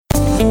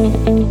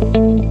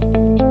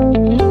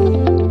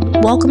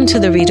Welcome to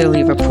the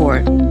Readerly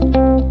Report.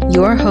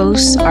 Your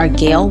hosts are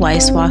Gail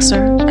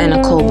Weisswasser and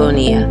Nicole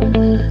Bonilla.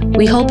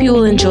 We hope you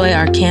will enjoy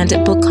our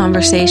candid book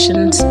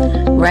conversations,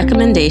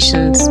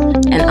 recommendations,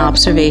 and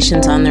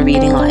observations on the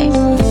reading life.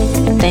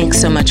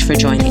 Thanks so much for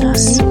joining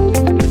us.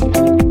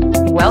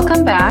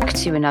 Welcome back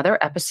to another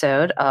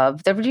episode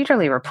of the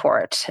Readerly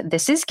Report.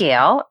 This is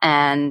Gail,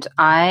 and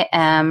I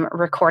am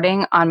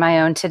recording on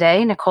my own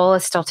today. Nicole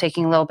is still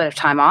taking a little bit of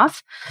time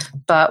off,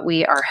 but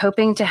we are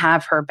hoping to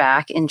have her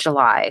back in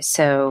July.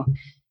 So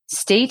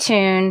stay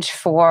tuned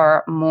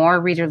for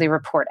more Readerly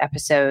Report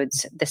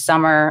episodes this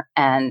summer,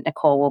 and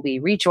Nicole will be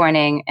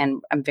rejoining,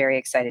 and I'm very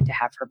excited to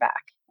have her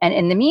back. And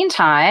in the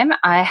meantime,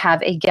 I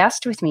have a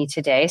guest with me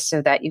today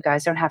so that you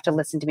guys don't have to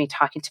listen to me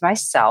talking to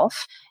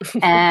myself.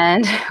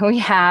 And we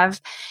have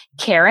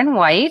Karen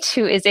White,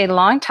 who is a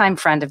longtime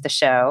friend of the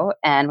show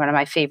and one of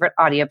my favorite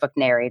audiobook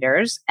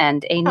narrators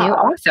and a new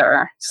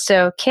author.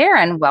 So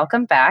Karen,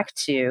 welcome back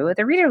to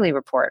the Readerly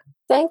Report.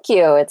 Thank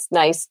you. It's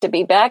nice to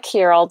be back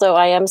here, although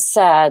I am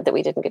sad that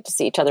we didn't get to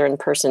see each other in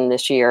person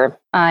this year.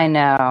 I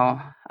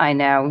know.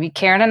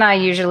 Karen and I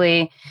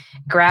usually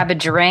grab a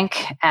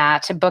drink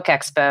at Book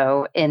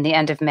Expo in the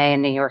end of May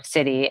in New York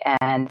City.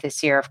 And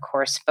this year, of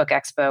course, Book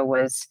Expo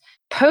was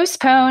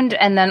postponed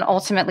and then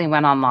ultimately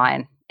went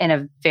online in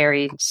a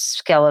very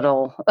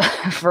skeletal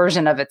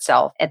version of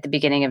itself at the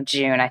beginning of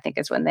June, I think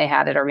is when they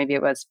had it, or maybe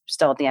it was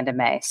still at the end of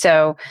May.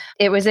 So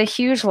it was a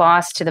huge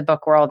loss to the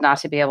book world not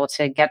to be able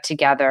to get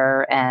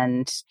together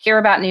and hear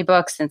about new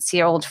books and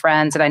see old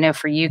friends. And I know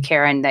for you,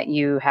 Karen, that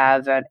you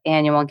have an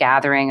annual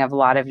gathering of a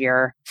lot of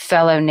your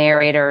fellow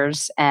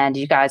narrators, and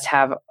you guys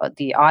have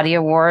the Audie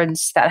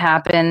Awards that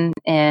happen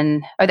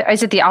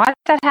is it the Audie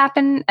that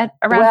happen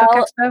around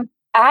Book Expo?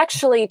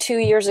 Actually, 2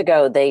 years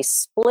ago, they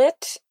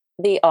split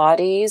the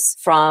Audies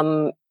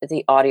from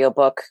the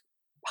Audiobook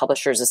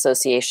Publishers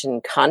Association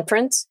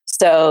conference.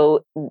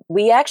 So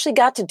we actually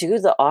got to do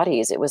the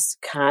Audies. It was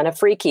kind of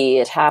freaky.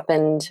 It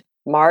happened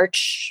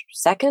March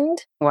 2nd.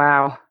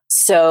 Wow.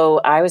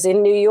 So I was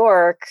in New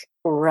York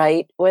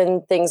right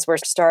when things were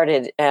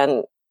started,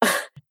 and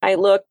I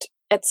looked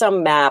at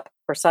some map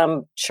or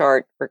some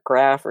chart or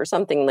graph or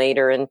something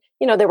later, and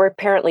there were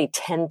apparently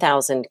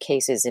 10,000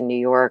 cases in New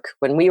York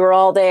when we were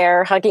all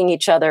there hugging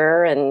each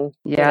other, and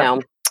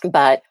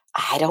but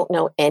I don't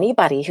know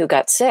anybody who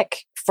got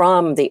sick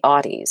from the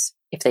Audies.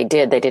 If they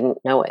did, they didn't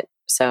know it.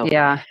 So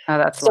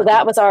that's lucky.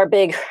 That was our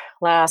big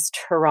last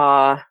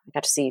hurrah. I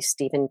got to see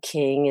Stephen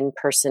King in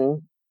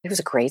person. He was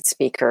a great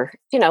speaker.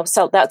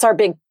 So that's our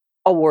big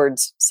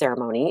awards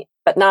ceremony,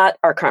 but not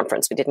our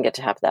conference. We didn't get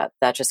to have that.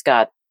 That just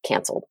got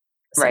canceled,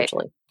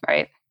 essentially.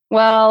 Right.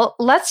 Well,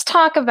 let's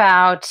talk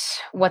about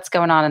what's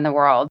going on in the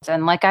world.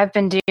 And like I've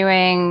been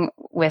doing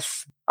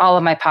with all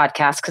of my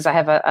podcasts, because I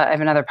have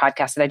another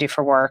podcast that I do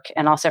for work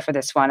and also for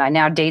this one, I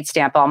now date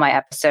stamp all my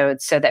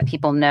episodes so that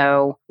people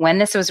know when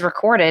this was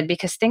recorded,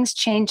 because things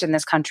change in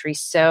this country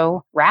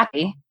so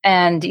rapidly.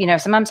 And,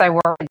 sometimes I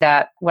worry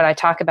that what I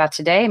talk about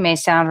today may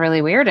sound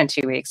really weird in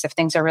 2 weeks if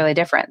things are really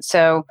different.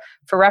 So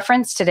for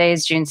reference, today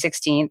is June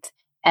 16th,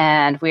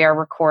 and we are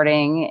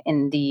recording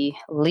in the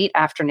late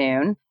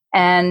afternoon.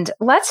 And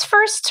let's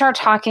first start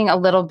talking a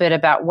little bit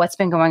about what's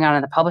been going on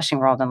in the publishing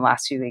world in the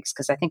last few weeks,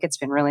 because I think it's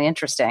been really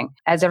interesting.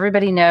 As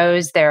everybody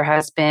knows, there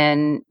has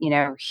been,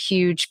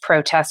 huge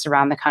protests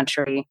around the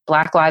country.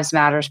 Black Lives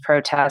Matters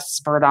protests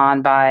spurred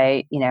on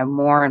by,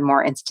 more and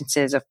more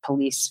instances of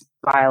police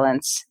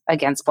violence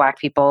against Black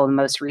people. The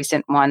most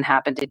recent one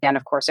happened again,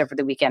 of course, over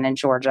the weekend in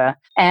Georgia.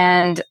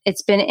 And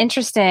it's been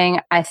interesting,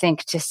 I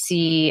think, to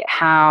see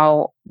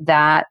how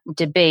that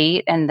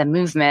debate and the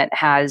movement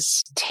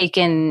has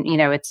taken,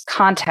 its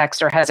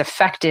context or has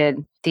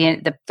affected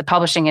the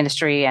publishing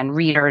industry and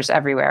readers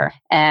everywhere.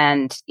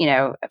 And,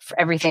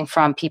 everything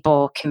from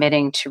people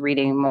committing to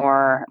reading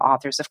more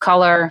authors of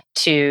color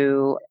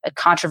to a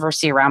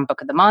controversy around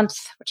Book of the Month,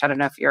 which I don't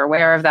know if you're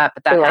aware of that,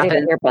 but that happened. I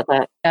didn't hear about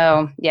that.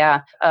 Oh,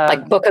 yeah.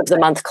 Like Book of the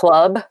Month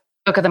Club?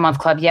 Book of the Month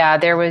Club, yeah.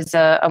 There was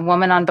a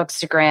woman on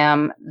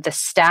Bookstagram, the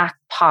Stack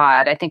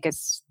Pod, I think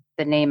is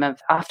the name of,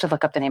 I'll have to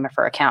look up the name of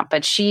her account,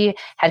 but she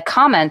had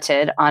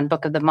commented on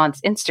Book of the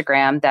Month's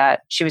Instagram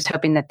that she was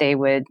hoping that they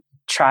would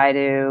try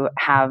to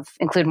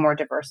include more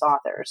diverse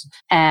authors.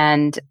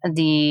 And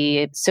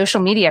the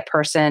social media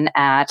person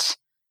at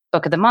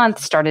Book of the Month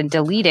started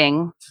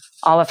deleting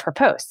all of her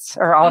posts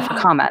or all of her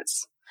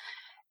comments.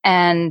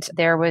 And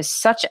there was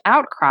such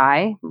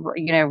outcry,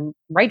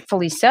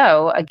 rightfully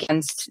so,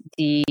 against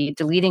the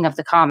deleting of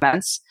the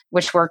comments,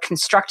 which were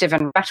constructive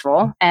and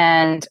respectful.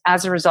 And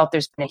as a result,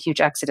 there's been a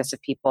huge exodus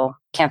of people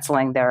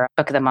canceling their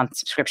Book of the Month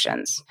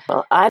subscriptions.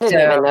 Well, I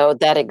didn't even know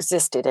that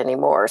existed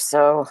anymore.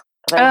 So,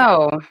 Book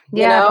of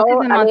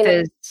the Month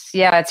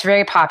it's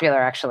very popular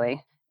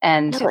actually,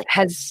 and really?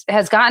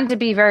 has gotten to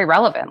be very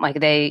relevant. Like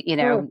they,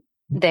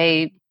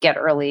 they get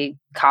early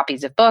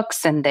copies of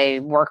books, and they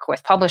work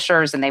with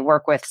publishers, and they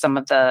work with some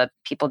of the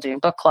people doing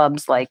book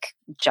clubs like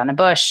Jenna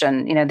Bush.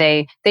 And,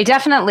 they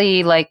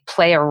definitely like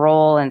play a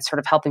role in sort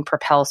of helping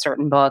propel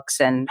certain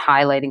books and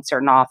highlighting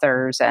certain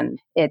authors. And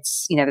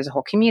it's, there's a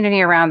whole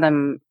community around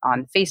them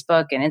on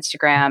Facebook and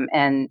Instagram.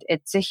 And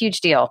it's a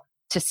huge deal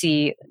to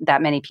see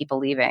that many people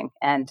leaving.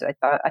 And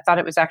I thought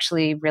it was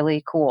actually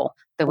really cool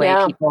the way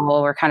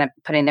people were kind of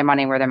putting their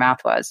money where their mouth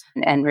was,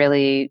 and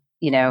really,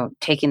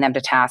 taking them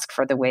to task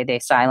for the way they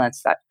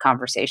silenced that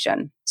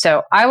conversation.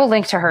 So I will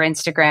link to her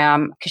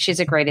Instagram, because she's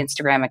a great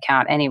Instagram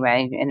account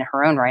anyway, in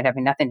her own right,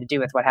 having nothing to do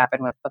with what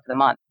happened with Book of the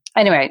Month.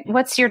 Anyway,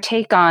 what's your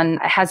take on,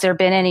 has there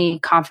been any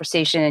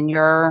conversation in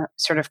your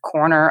sort of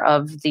corner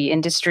of the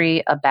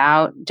industry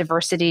about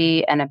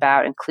diversity and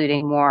about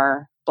including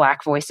more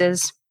Black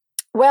voices?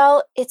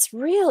 Well, it's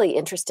really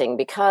interesting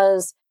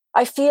because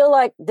I feel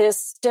like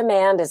this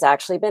demand has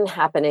actually been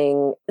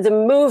happening. The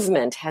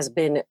movement has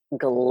been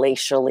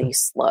glacially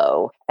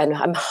slow, and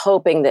I'm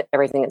hoping that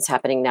everything that's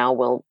happening now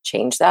will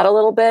change that a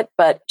little bit.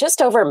 But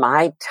just over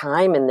my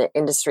time in the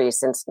industry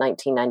since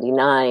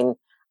 1999,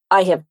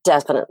 I have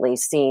definitely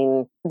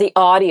seen the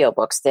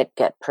audiobooks that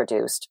get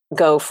produced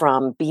go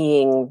from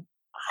being,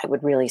 I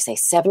would really say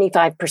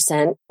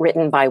 75%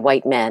 written by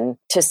white men,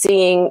 to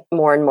seeing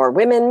more and more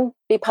women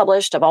be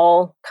published of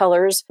all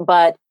colors.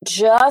 But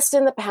just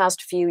in the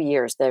past few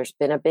years, there's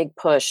been a big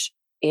push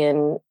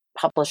in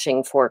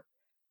publishing for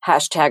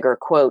hashtag or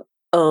quote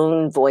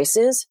own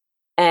voices.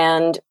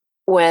 And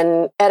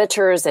when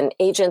editors and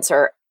agents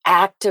are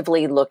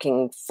actively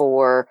looking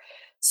for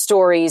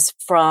stories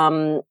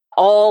from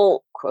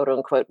all quote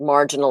unquote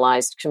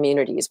marginalized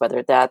communities,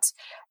 whether that's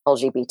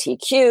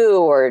LGBTQ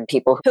or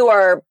people who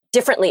are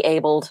differently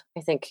abled,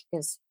 I think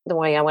is the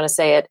way I want to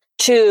say it,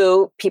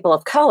 to people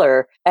of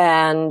color.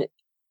 And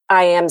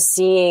I am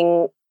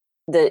seeing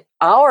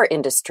our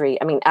industry,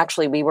 I mean,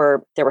 actually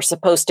there were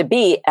supposed to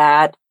be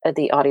at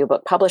the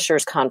Audiobook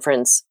Publishers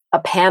Conference a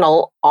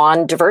panel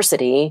on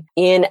diversity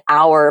in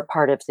our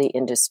part of the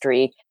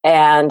industry.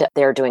 And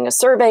they're doing a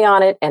survey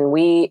on it. And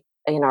we,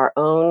 in our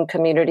own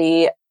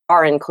community,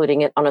 are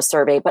including it on a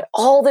survey. But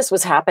all this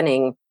was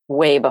happening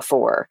way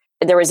before.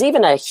 There was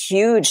even a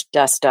huge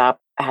dust up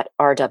at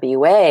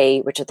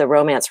RWA, which is the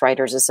Romance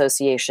Writers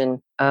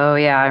Association. Oh,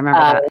 yeah, I remember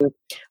that.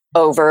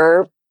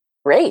 Over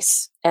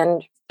race.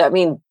 And I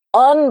mean,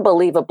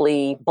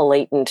 unbelievably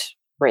blatant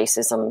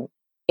racism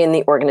in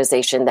the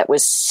organization that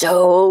was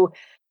so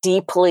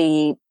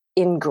deeply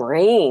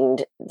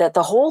ingrained that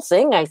the whole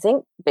thing, I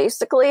think,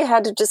 basically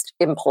had to just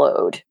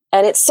implode.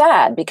 And it's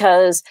sad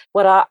because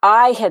what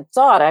I had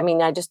thought, I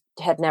mean, I just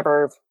had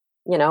never,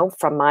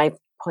 from my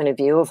point of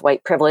view of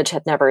white privilege,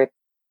 had never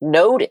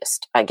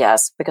noticed, I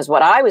guess, because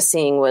what I was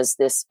seeing was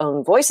this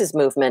own voices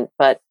movement.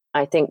 But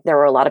I think there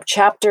were a lot of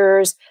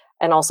chapters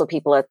and also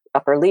people at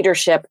upper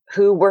leadership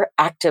who were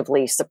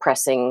actively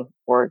suppressing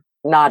or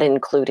not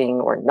including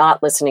or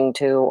not listening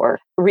to or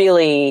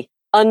really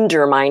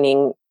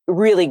undermining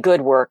really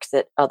good work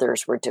that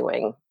others were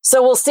doing.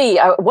 So we'll see.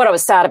 What I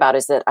was sad about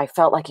is that I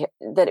felt like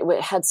that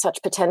it had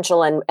such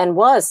potential and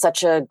was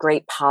such a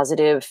great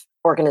positive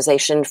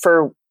organization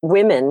for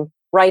women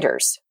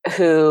writers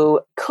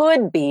who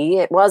could be,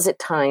 it was at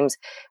times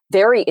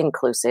very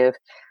inclusive,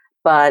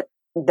 but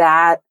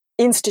that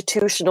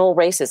institutional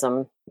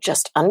racism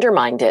just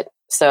undermined it.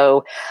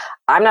 So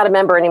I'm not a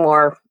member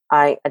anymore.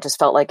 I just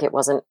felt like it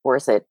wasn't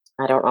worth it.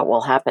 I don't know what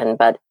will happen,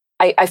 but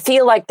I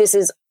feel like this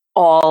is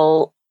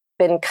all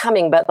been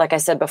coming. But like I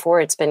said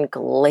before, it's been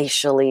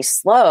glacially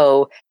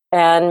slow,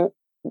 and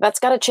that's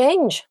got to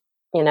change,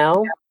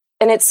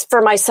 And it's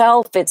for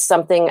myself, it's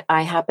something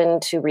I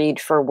happened to read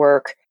for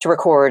work to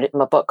record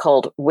a book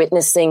called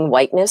Witnessing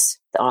Whiteness.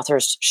 The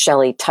author's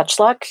Shelley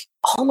Touchluck,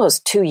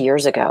 almost 2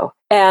 years ago.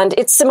 And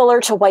it's similar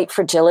to White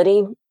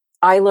Fragility.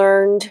 I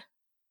learned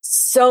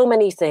so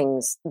many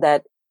things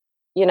that,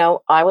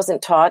 I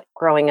wasn't taught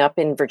growing up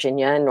in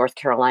Virginia and North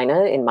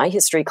Carolina in my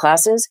history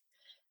classes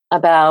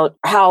about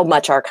how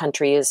much our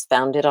country is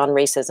founded on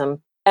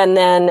racism. And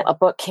then a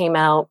book came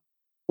out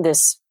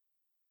this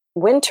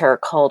winter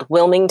called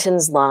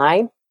Wilmington's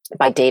Lie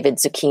by David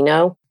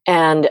Zucchino.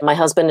 And my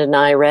husband and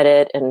I read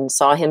it and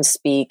saw him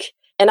speak.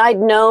 And I'd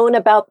known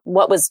about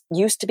what was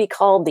used to be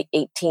called the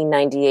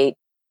 1898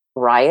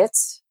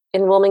 riots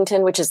in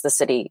Wilmington, which is the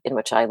city in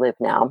which I live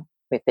now.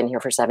 We've been here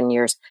for 7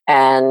 years.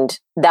 And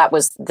that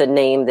was the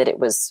name that it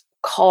was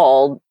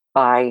called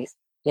by,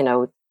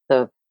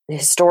 the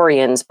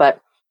historians.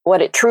 But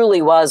what it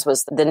truly was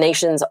the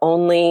nation's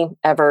only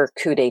ever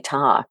coup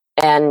d'etat.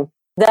 And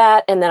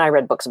then I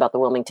read books about the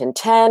Wilmington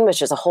 10,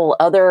 which is a whole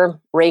other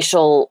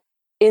racial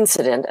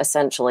incident,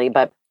 essentially.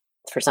 But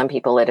for some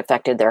people, it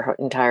affected their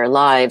entire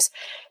lives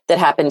that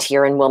happened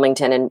here in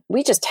Wilmington. And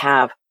we just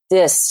have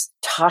this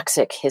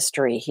toxic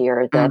history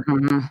here that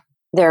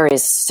there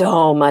is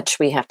so much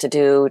we have to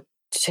do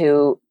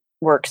to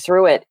work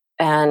through it.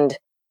 And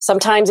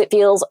sometimes it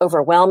feels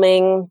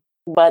overwhelming,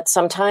 but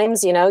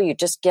sometimes, you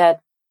just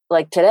get,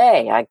 like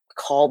today, I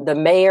called the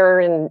mayor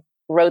and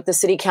wrote the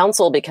city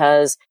council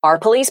because our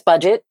police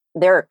budget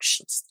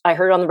I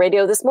heard on the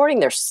radio this morning,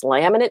 they're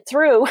slamming it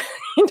through,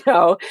 you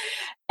know,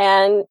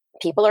 and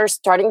people are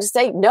starting to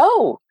say,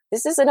 no,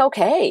 this isn't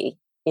okay.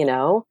 You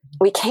know,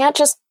 we can't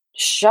just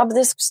shove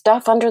this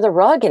stuff under the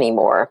rug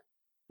anymore.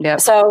 Yeah.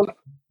 So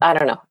I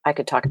don't know. I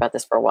could talk about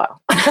this for a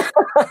while.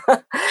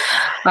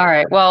 All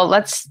right. Well,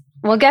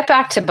 we'll get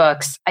back to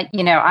books.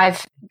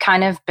 I've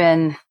kind of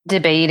been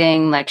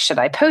debating, like, should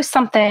I post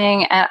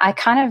something? And I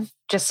kind of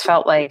just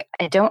felt like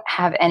I don't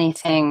have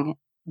anything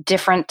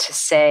different to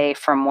say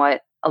from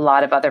what a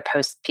lot of other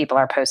people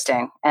are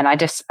posting. And I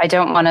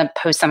don't want to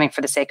post something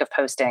for the sake of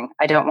posting.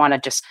 I don't want to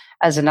just,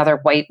 as another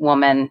white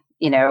woman,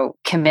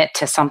 commit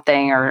to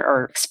something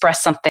or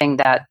express something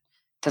that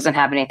doesn't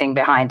have anything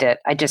behind it.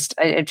 I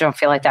don't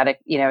feel like that,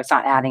 it's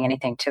not adding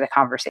anything to the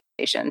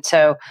conversation.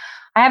 So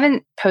I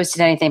haven't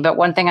posted anything, but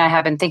one thing I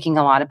have been thinking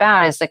a lot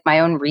about is like my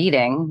own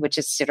reading, which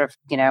is sort of,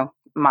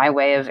 my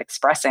way of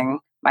expressing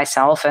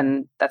myself.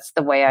 And that's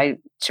the way I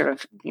sort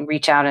of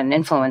reach out and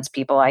influence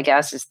people, I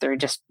guess, is through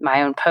just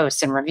my own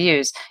posts and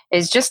reviews,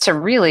 is just to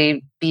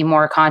really be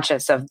more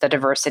conscious of the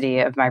diversity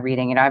of my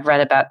reading. I've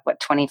read about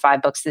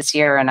 25 books this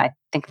year, and I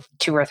think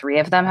 2 or 3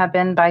 of them have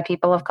been by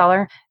people of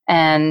color.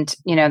 And,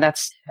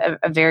 that's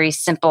a very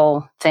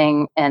simple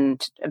thing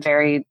and a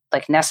very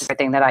necessary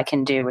thing that I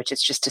can do, which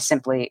is just to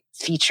simply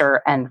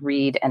feature and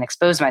read and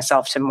expose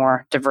myself to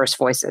more diverse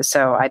voices.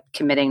 So I'm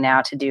committing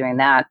now to doing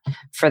that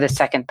for the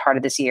second part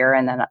of this year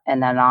and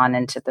then on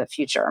into the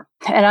future.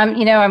 And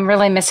I'm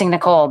really missing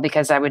Nicole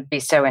because I would be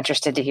so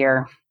interested to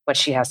hear what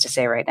she has to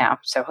say right now.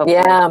 So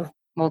hopefully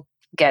we'll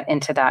get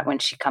into that when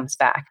she comes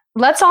back.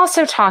 Let's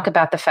also talk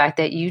about the fact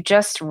that you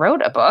just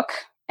wrote a book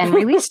and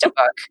released a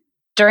book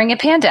during a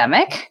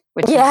pandemic,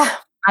 which is,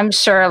 I'm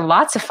sure,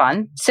 lots of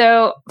fun.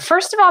 So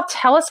first of all,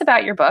 tell us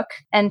about your book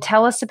and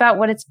tell us about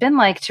what it's been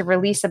like to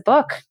release a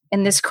book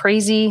in this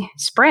crazy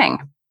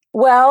spring.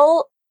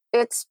 Well,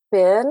 it's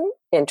been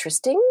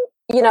interesting.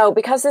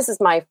 Because this is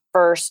my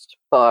first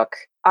book,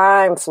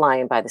 I'm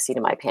flying by the seat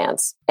of my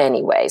pants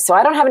anyway. So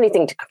I don't have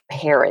anything to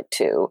compare it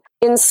to.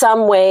 In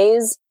some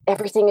ways,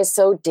 everything is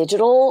so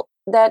digital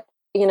that,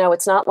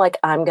 it's not like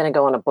I'm going to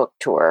go on a book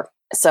tour.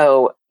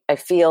 So I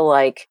feel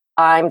like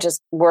I'm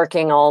just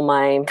working all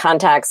my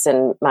contacts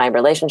and my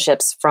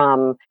relationships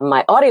from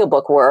my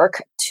audiobook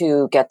work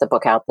to get the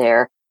book out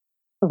there.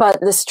 But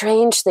the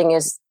strange thing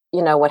is,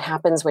 what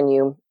happens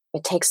when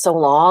it takes so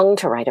long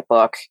to write a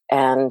book,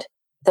 and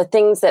the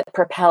things that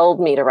propelled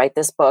me to write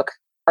this book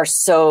are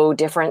so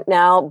different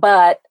now,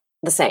 but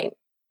the same.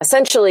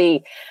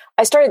 Essentially,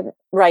 I started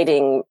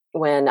writing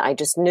when I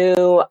just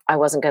knew I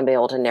wasn't going to be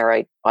able to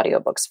narrate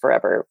audiobooks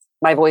forever.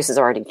 My voice is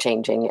already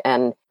changing,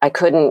 and I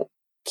couldn't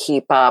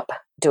keep up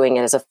doing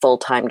it as a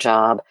full-time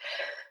job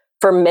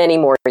for many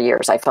more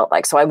years, I felt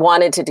like. So I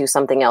wanted to do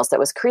something else that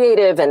was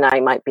creative and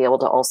I might be able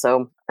to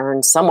also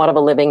earn somewhat of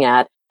a living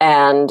at.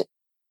 And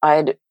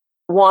I'd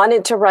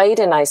wanted to write,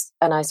 and I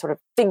sort of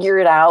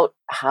figured out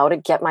how to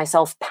get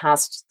myself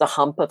past the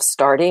hump of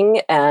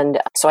starting. And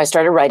so I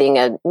started writing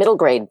a middle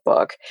grade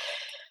book.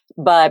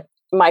 But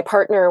my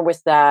partner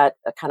with that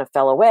kind of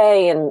fell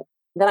away, and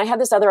then I had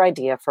this other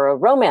idea for a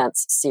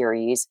romance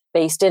series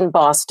based in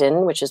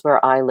Boston, which is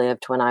where I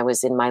lived when I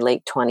was in my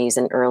late 20s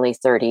and early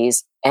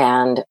 30s.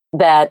 And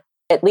that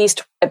at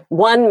least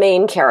one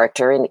main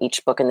character in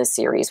each book in the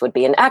series would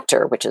be an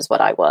actor, which is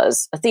what I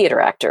was, a theater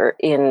actor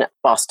in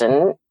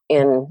Boston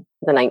in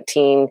the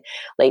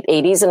late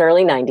 80s and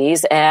early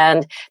 90s.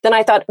 And then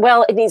I thought,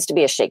 well, it needs to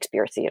be a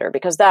Shakespeare theater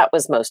because that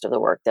was most of the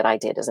work that I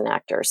did as an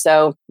actor.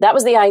 So that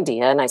was the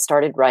idea. And I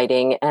started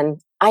writing,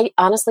 and I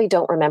honestly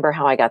don't remember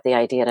how I got the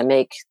idea to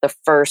make the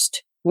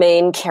first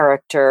main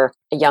character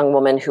a young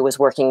woman who was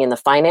working in the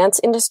finance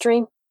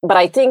industry. But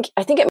I think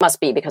it must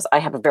be because I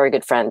have a very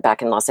good friend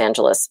back in Los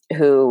Angeles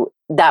who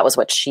that was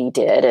what she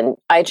did. And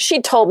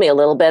she told me a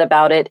little bit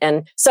about it.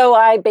 And so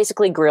I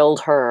basically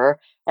grilled her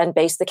and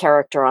based the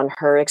character on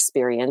her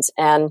experience.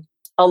 And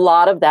a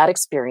lot of that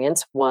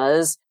experience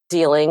was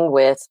dealing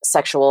with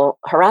sexual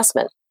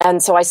harassment.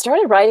 And so I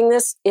started writing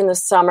this in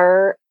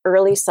the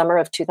early summer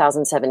of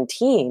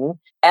 2017.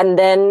 And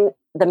then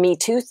the Me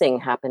Too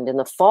thing happened in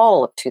the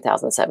fall of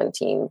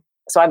 2017.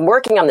 So I'm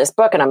working on this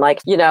book and I'm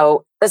like,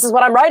 this is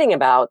what I'm writing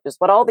about. This is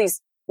what all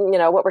these,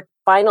 what we're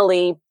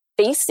finally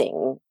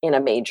facing in a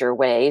major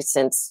way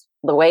since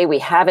the way we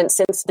haven't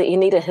since the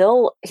Anita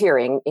Hill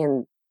hearing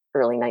in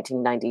early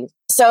 1990s.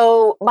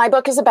 So my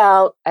book is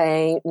about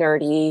a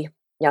nerdy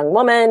young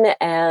woman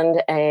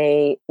and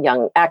a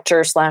young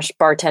actor /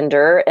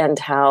 bartender, and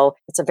how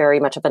it's a very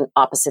much of an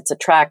opposites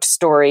attract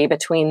story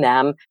between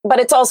them. But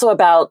it's also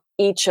about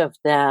each of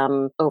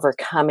them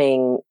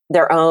overcoming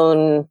their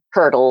own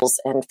hurdles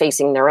and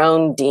facing their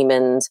own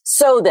demons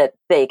so that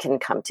they can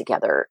come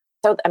together.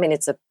 So, I mean,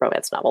 it's a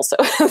romance novel, so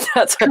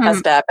that's what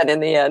has to happen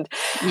in the end.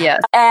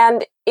 Yes.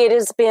 And it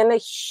has been a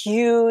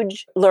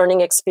huge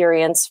learning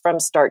experience from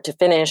start to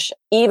finish,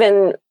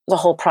 even the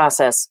whole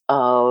process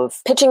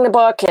of pitching the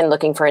book and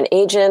looking for an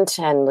agent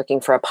and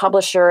looking for a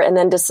publisher and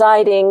then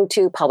deciding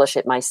to publish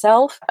it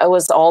myself. It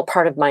was all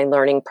part of my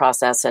learning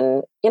process.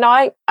 And,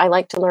 I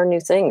like to learn new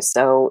things.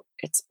 So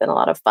it's been a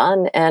lot of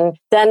fun. And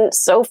then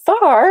so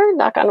far,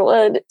 knock on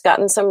wood, it's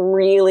gotten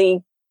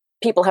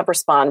people have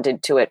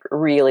responded to it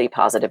really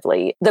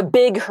positively. The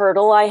big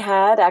hurdle I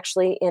had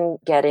actually in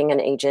getting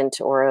an agent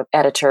or an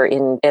editor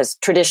in as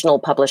traditional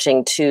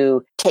publishing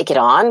to take it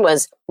on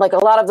was like a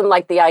lot of them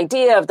like the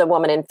idea of the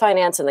woman in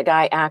finance and the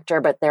guy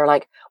actor, but they're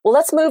like, well,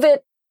 let's move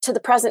it to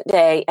the present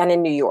day and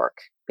in New York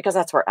because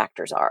that's where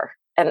actors are.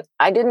 And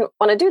I didn't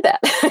want to do that.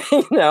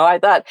 I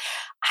thought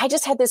I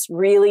just had this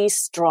really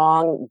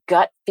strong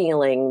gut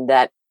feeling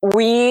that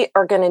we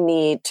are going to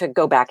need to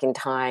go back in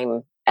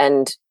time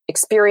and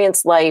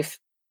experience life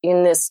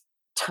in this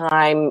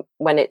time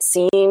when it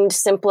seemed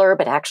simpler,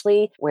 but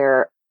actually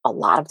where a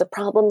lot of the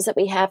problems that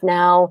we have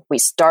now, we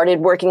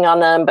started working on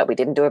them, but we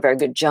didn't do a very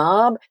good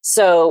job.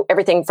 So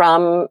everything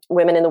from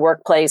women in the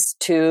workplace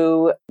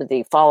to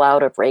the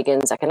fallout of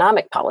Reagan's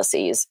economic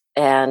policies.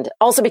 And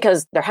also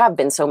because there have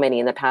been so many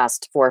in the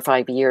past 4 or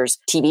 5 years,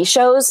 TV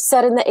shows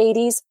set in the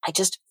 80s, I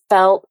just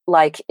felt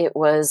like it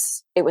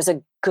was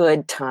a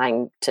good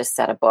time to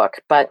set a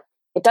book, but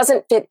it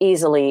doesn't fit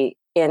easily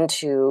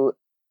into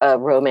a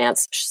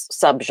romance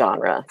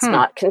subgenre. It's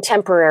not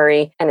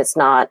contemporary and it's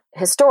not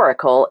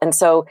historical. And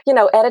so,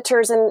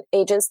 editors and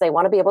agents, they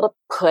want to be able to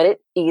put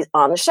it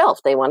on the shelf.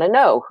 They want to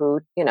know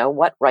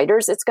what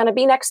writers it's going to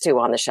be next to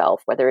on the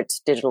shelf, whether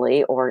it's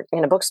digitally or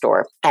in a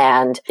bookstore.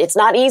 And it's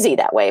not easy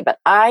that way, but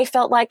I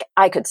felt like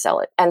I could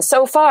sell it. And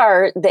so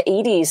far, the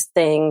 80s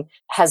thing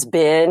has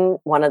been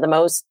one of the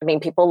most,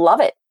 people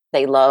love it.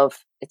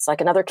 It's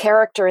like another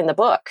character in the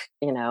book,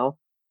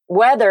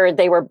 whether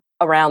they were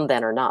around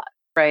then or not.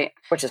 Right.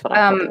 Which is what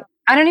I'm hoping.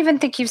 I don't even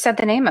think you've said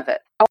the name of it.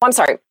 Oh, I'm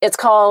sorry. It's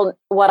called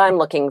What I'm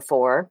Looking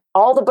For.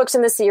 All the books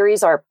in the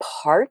series are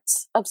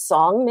parts of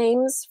song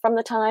names from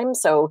the time.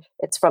 So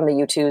it's from the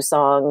U2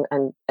 song,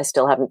 and I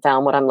still haven't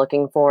found what I'm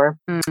looking for.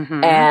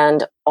 Mm-hmm.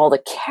 And all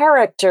the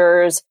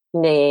characters'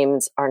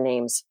 names are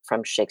names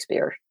from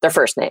Shakespeare. Their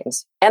first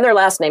names and their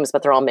last names,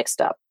 but they're all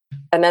mixed up.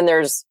 And then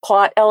there's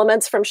plot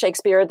elements from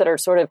Shakespeare that are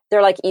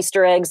they're like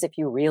Easter eggs if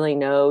you really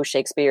know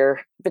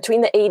Shakespeare. Between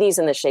the 80s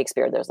and the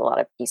Shakespeare, there's a lot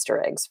of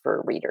Easter eggs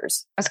for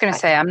readers. I was going to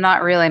say, I'm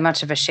not really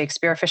much of a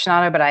Shakespeare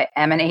aficionado, but I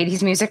am an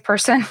 80s music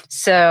person.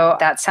 So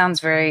that sounds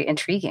very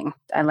intriguing.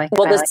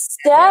 The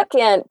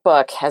second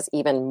book has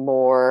even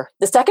more.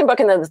 The second book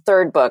and then the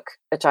third book,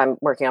 which I'm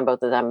working on,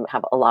 both of them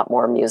have a lot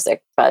more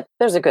music, but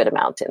there's a good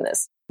amount in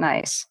this.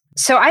 Nice.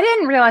 So I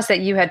didn't realize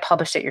that you had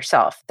published it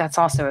yourself. That's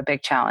also a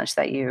big challenge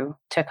that you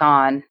took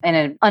on in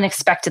an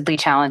unexpectedly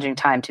challenging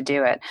time to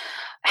do it.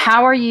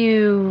 How are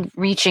you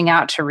reaching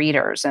out to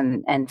readers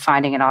and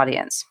finding an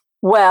audience?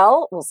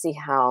 Well, we'll see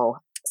how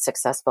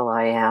successful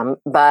I am.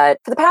 But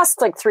for the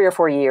past 3 or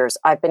 4 years,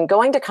 I've been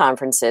going to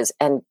conferences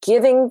and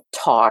giving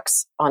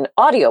talks on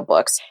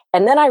audiobooks.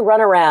 And then I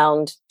run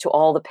around to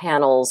all the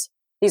panels.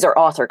 These are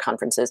author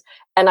conferences,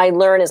 and I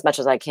learn as much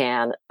as I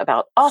can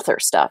about author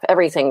stuff,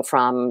 everything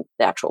from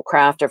the actual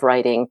craft of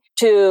writing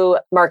to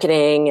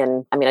marketing.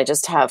 And I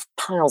just have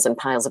piles and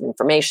piles of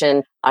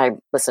information. I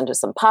listen to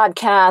some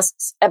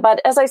podcasts, but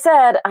as I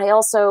said, I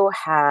also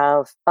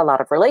have a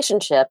lot of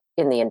relationship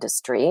in the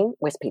industry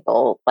with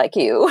people like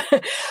you,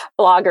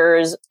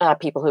 bloggers,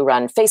 people who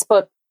run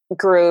Facebook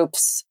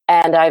groups,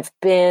 and I've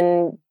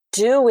been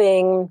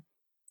doing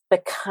the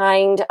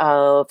kind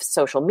of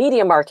social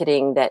media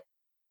marketing that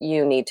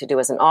you need to do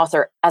as an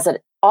author, as an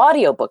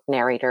audiobook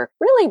narrator,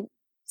 really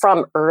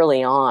from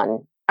early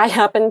on. I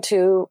happened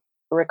to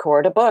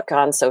record a book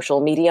on social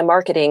media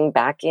marketing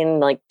back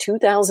in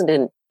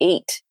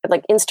 2008.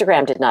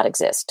 Instagram did not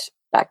exist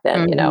back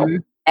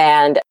then,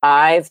 And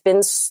I've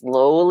been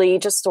slowly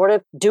just sort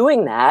of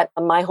doing that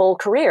my whole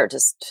career.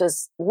 Just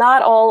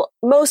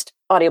most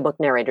audiobook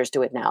narrators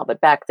do it now,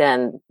 but back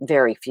then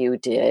very few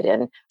did.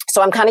 And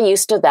so I'm kind of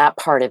used to that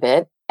part of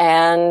it.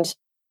 And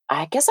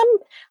I guess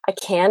I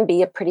can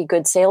be a pretty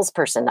good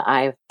salesperson.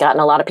 I've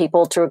gotten a lot of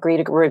people to agree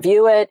to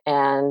review it,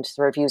 and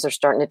the reviews are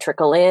starting to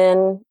trickle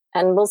in,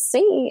 and we'll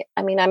see.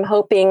 I'm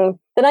hoping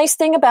the nice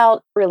thing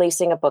about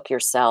releasing a book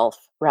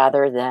yourself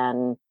rather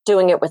than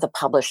doing it with a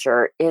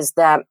publisher is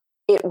that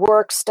it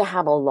works to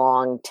have a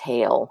long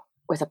tail.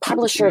 With a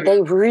publisher,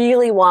 they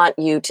really want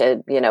you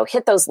to,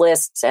 hit those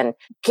lists and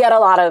get a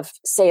lot of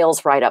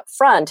sales right up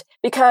front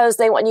because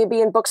they want you to be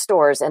in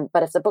bookstores.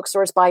 But if the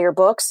bookstores buy your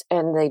books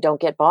and they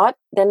don't get bought,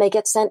 then they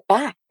get sent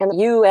back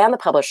and you and the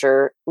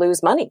publisher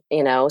lose money,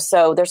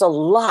 So there's a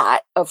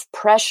lot of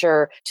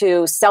pressure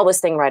to sell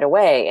this thing right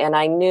away. And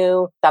I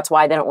knew that's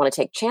why they don't want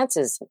to take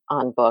chances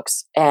on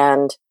books.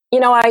 And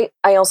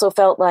I also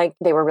felt like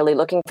they were really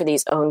looking for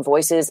these own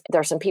voices.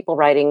 There are some people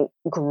writing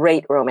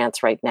great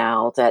romance right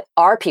now that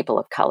are people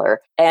of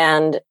color.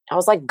 And I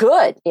was like,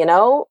 good,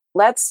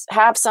 let's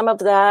have some of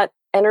that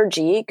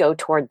energy go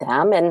toward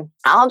them. And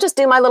I'll just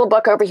do my little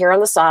book over here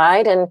on the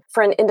side. And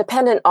for an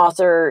independent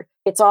author,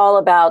 it's all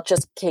about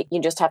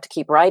you just have to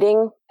keep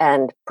writing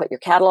and put your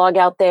catalog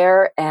out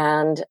there.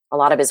 And a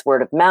lot of it is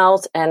word of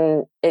mouth.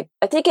 And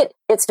I think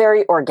it's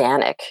very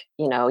organic.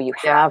 You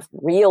have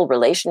real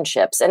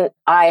relationships. And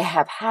I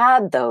have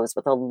had those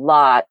with a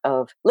lot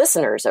of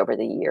listeners over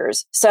the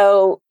years.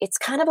 So it's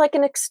kind of like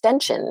an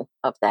extension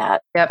of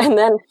that. Yep. And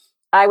then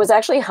I was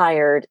actually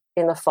hired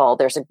in the fall.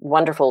 There's a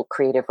wonderful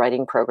creative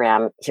writing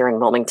program here in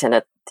Wilmington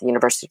at the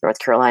University of North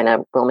Carolina,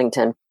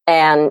 Wilmington.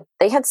 And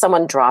they had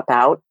someone drop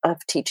out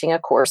of teaching a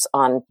course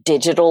on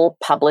digital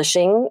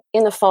publishing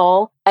in the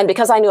fall. And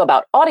because I knew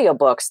about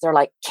audiobooks, they're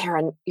like,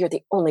 Karen, you're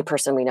the only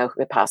person we know who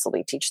could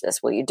possibly teach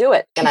this. Will you do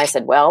it? And I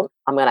said, well,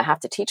 I'm going to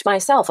have to teach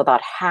myself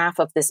about half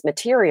of this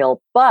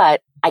material,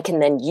 but I can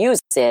then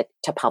use it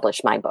to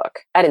publish my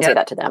book. I didn't say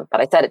that to them,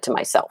 but I said it to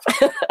myself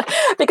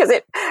because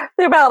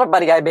the amount of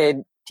money I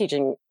made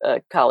teaching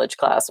a college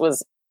class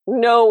was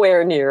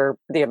nowhere near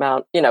the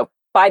amount,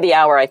 by the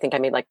hour, I think I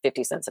made like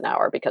 50 cents an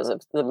hour because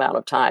of the amount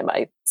of time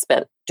I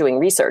spent doing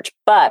research.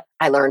 But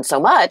I learned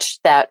so much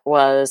that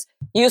was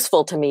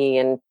useful to me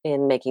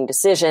in making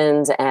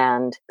decisions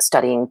and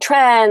studying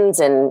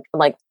trends and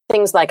like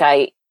things like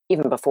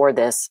even before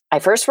this, I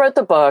first wrote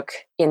the book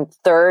in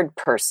third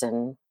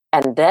person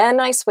and then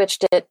I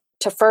switched it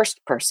to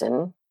first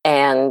person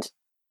and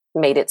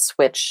made it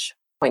switch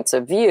points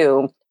of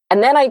view.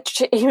 And then I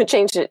even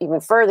changed it even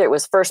further. It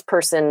was first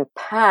person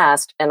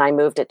past, and I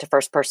moved it to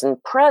first person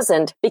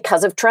present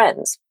because of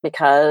trends,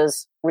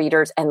 because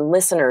readers and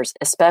listeners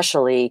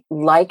especially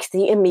like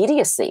the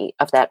immediacy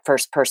of that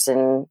first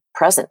person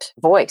present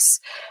voice.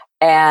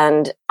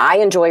 And I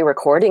enjoy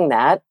recording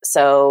that.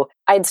 So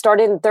I'd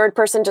started in third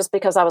person just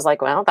because I was like,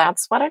 well,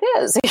 that's what it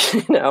is,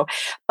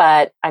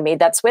 but I made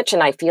that switch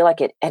and I feel like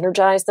it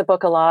energized the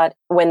book a lot.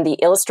 When the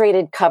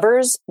illustrated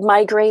covers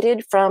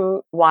migrated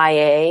from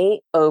YA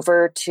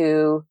over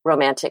to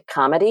romantic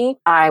comedy,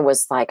 I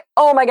was like,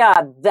 oh my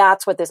God,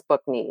 that's what this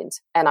book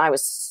needs. And I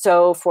was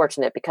so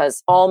fortunate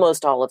because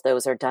almost all of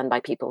those are done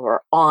by people who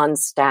are on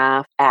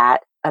staff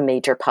at a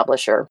major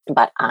publisher.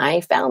 But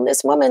I found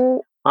this woman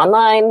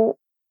online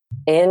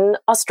in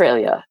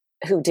Australia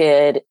who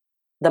did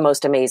the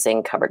most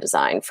amazing cover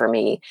design for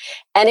me.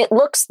 And it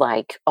looks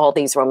like all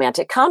these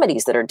romantic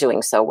comedies that are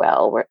doing so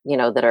well,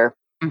 that are,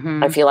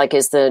 I feel like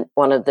is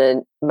one of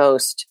the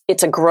most,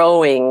 it's a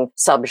growing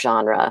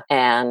subgenre.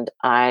 And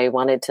I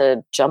wanted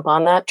to jump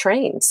on that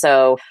train.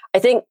 So I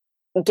think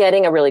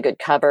getting a really good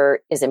cover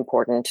is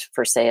important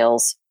for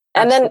sales.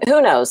 And then who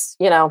knows,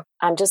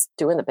 I'm just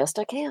doing the best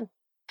I can.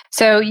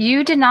 So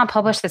you did not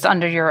publish this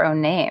under your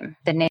own name.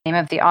 The name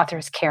of the author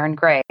is Karen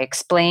Gray.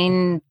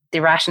 Explain the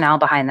rationale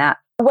behind that.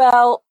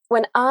 Well,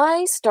 when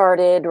I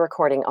started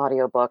recording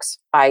audiobooks,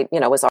 I,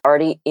 was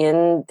already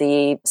in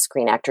the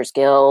Screen Actors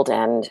Guild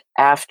and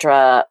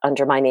AFTRA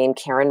under my name,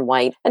 Karen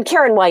White. And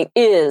Karen White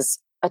is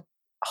a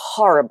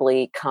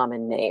horribly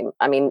common name.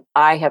 I mean,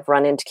 I have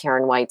run into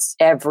Karen Whites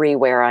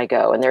everywhere I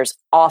go, and there's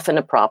often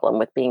a problem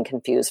with being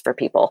confused for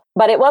people.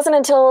 But it wasn't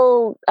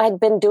until I'd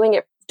been doing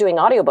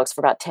audiobooks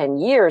for about 10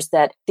 years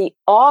that the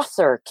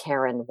author,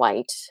 Karen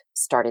White,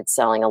 started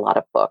selling a lot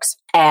of books.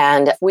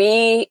 And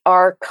we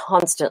are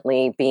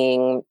constantly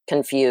being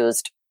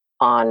confused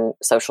on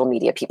social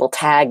media. People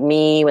tag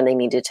me when they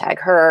mean to tag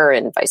her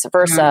and vice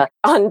versa.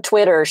 On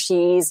Twitter,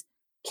 she's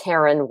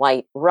Karen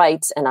White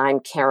Writes and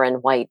I'm Karen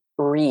White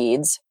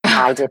Reads.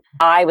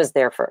 I was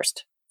there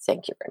first.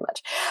 Thank you very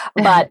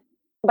much.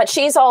 But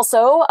she's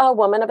also a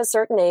woman of a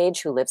certain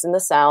age who lives in the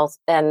South.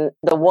 And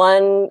the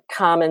one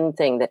common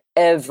thing that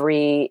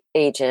every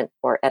agent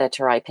or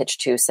editor I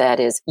pitched to said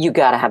is, you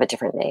got to have a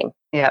different name.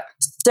 Yeah.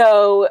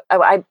 So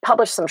I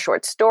published some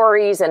short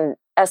stories and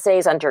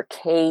essays under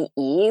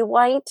K.E.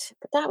 White,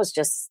 but that was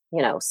just,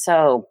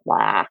 so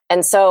blah.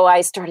 And so I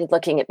started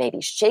looking at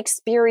maybe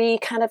Shakespeare-y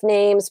kind of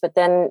names, but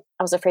then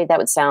I was afraid that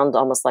would sound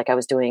almost like I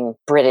was doing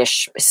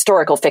British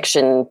historical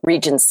fiction,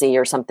 Regency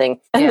or something.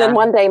 And then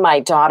one day my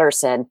daughter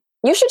said,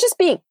 you should just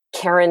be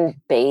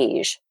Karen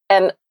Beige.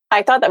 And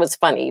I thought that was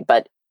funny,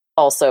 but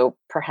also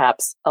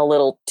perhaps a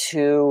little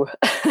too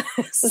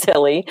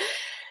silly.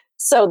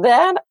 So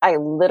then I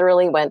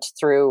literally went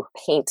through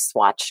paint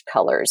swatch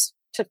colors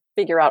to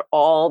figure out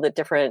all the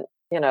different,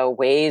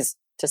 ways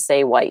to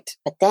say white.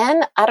 But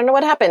then I don't know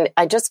what happened.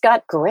 I just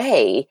got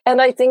gray. And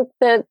I think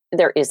that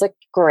there is a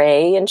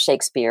gray in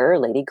Shakespeare,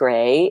 Lady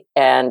Grey.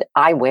 And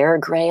I wear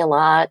gray a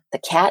lot. The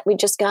cat we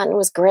just gotten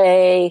was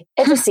gray.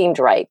 It just seemed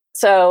right.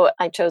 So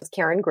I chose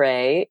Karen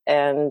Gray,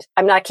 and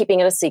I'm not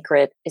keeping it a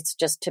secret. It's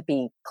just to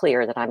be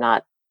clear that I'm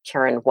not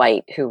Karen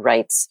White, who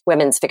writes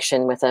women's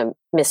fiction with a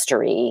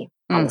mystery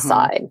on the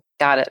side.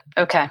 Got it.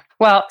 Okay.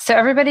 Well, so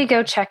everybody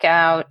go check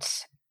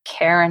out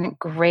Karen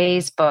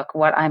Gray's book,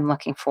 What I'm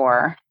Looking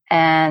For.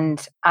 And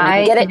you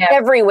can get it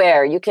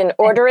everywhere. You can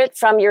order it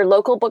from your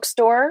local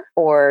bookstore,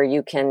 or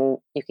you can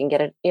get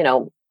it,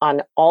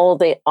 on all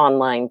the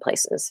online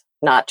places,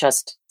 not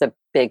just the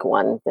big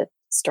one that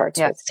starts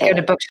with go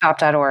to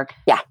bookshop.org.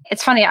 Yeah.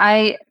 It's funny.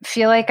 I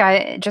feel like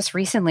I just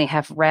recently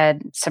have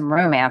read some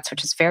romance,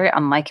 which is very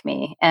unlike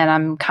me. And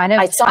I'm kind of...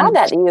 I saw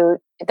that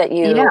that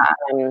you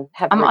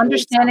have. I'm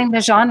understanding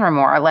the genre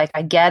more. Like,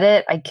 I get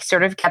it. I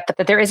sort of get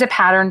that there is a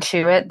pattern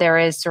to it. There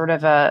is sort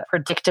of a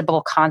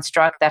predictable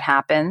construct that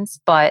happens,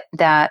 but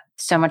that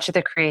so much of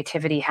the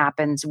creativity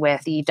happens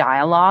with the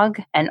dialogue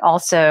and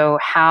also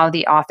how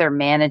the author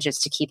manages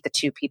to keep the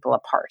two people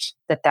apart.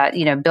 That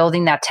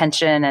building that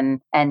tension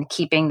and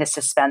keeping the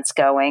suspense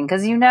going,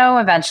 because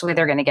eventually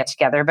they're going to get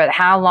together, but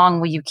how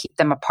long will you keep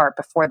them apart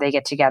before they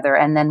get together?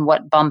 And then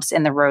what bumps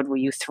in the road will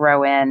you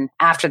throw in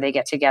after they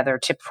get together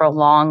to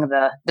prolong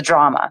the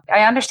drama?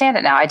 I understand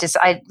it now.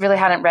 I really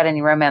hadn't read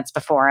any romance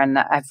before, and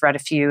I've read a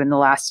few in the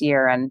last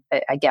year, and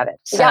I get it.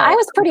 So, yeah, I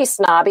was pretty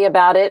snobby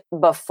about it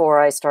before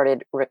I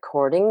started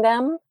recording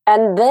them.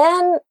 And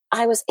then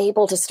I was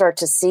able to start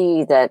to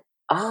see that,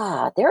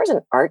 there's an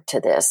art to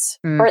this,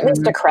 or at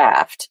least a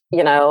craft,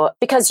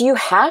 because you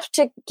have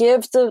to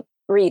give the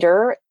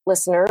reader,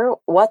 listener,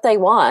 what they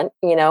want.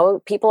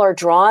 People are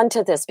drawn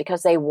to this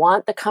because they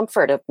want the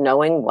comfort of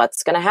knowing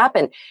what's going to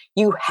happen.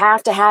 You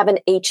have to have an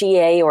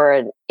HEA or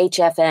an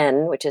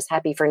HFN, which is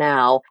happy for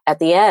now, at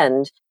the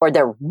end, or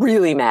they're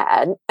really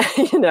mad,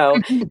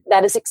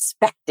 that is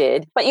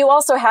expected. But you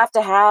also have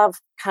to have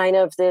kind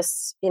of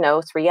this,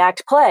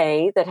 3-act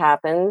play that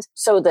happens.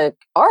 So the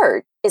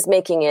art is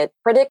making it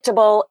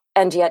predictable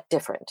and yet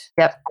different.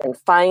 Yep.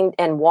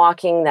 And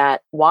walking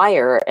that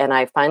wire. And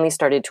I finally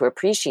started to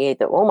appreciate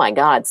that, oh my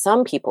God,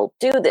 some people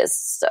do this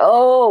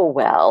so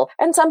well.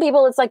 And some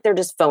people, it's like they're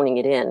just phoning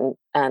it in.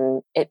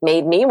 And it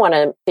made me want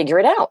to figure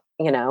it out,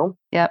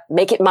 Yep.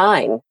 Make it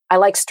mine. I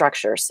like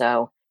structure.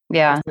 So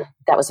yeah,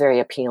 that was very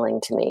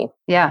appealing to me.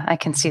 Yeah, I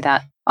can see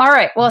that. All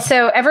right. Well,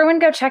 so everyone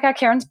go check out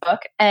Karen's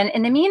book. And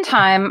in the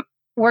meantime,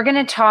 we're going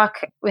to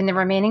talk in the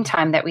remaining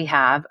time that we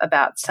have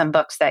about some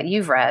books that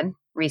you've read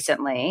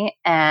recently.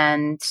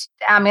 And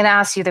I'm going to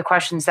ask you the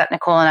questions that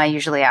Nicole and I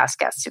usually ask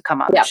guests who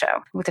come on the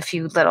show, with a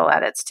few little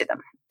edits to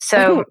them.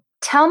 So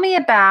tell me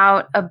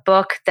about a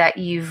book that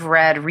you've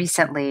read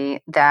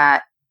recently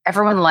that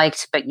everyone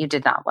liked, but you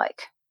did not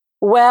like.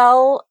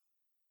 Well,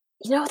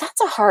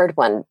 that's a hard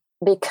one,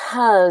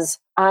 because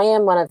I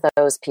am one of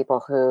those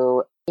people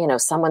who,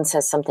 someone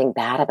says something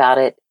bad about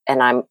it,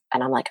 and I'm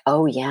like,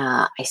 oh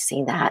yeah, I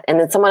see that. And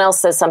then someone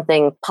else says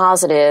something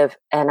positive,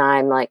 and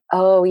I'm like,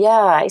 oh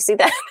yeah, I see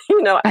that.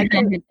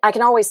 I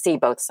can always see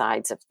both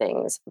sides of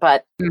things.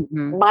 But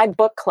my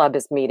book club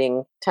is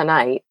meeting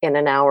tonight in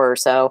an hour or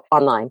so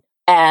online,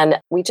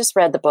 and we just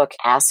read the book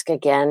Ask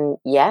Again,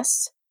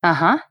 Yes.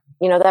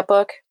 You know that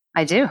book?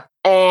 I do.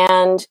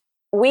 And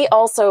we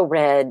also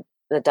read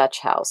The Dutch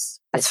House.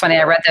 That's funny.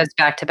 I read those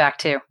back to back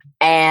too.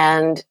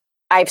 And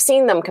I've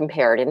seen them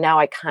compared, and now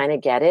I kind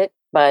of get it,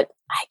 but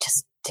I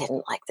just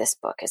didn't like this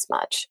book as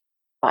much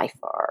by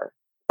far.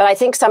 But I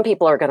think some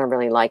people are going to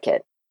really like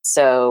it.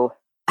 So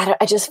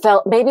I just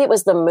felt maybe it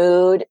was the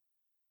mood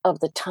of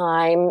the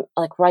time.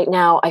 Like right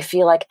now, I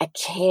feel like I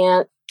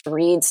can't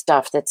read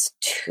stuff that's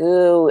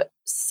too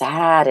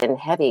sad and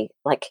heavy,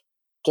 like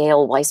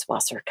Gail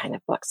Weiswasser kind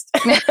of books.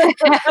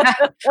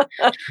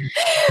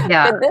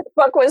 Yeah. But this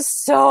book was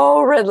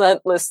so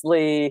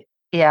relentlessly.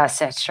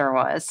 Yes, it sure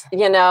was.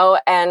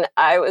 And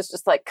I was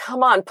just like,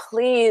 come on,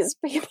 please,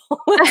 people,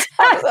 let's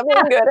have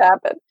something good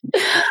happen.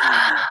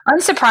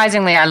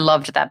 Unsurprisingly, I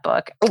loved that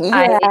book.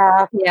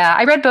 Yeah.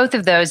 I read both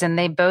of those, and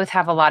they both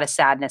have a lot of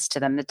sadness to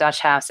them, The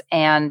Dutch House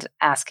and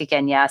Ask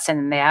Again, Yes.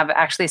 And they have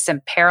actually some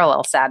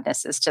parallel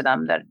sadnesses to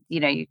them that,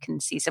 you can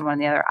see someone in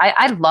the other.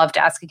 I loved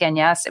Ask Again,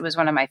 Yes. It was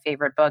one of my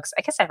favorite books.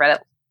 I guess I read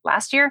it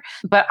last year,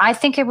 but I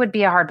think it would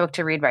be a hard book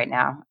to read right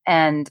now.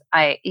 And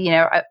I've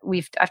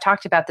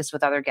talked about this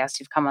with other guests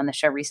who've come on the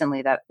show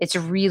recently, that it's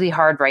really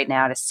hard right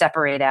now to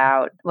separate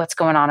out what's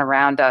going on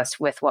around us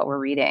with what we're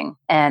reading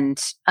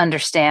and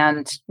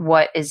understand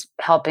what is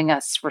helping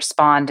us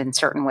respond in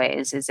certain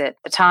ways. Is it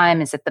the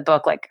time? Is it the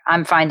book? Like,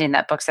 I'm finding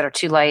that books that are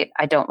too light,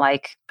 I don't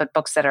like, but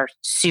books that are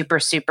super,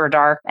 super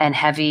dark and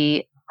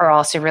heavy are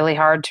also really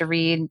hard to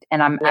read.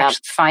 And I'm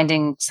actually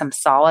finding some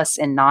solace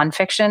in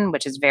nonfiction,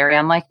 which is very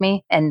unlike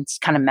me, and it's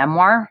kind of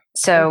memoir.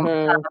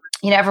 So,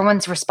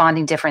 everyone's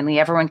responding differently.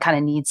 Everyone kind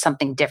of needs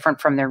something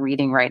different from their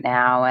reading right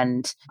now.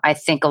 And I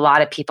think a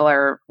lot of people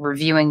are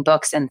reviewing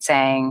books and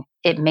saying,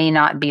 it may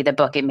not be the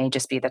book, it may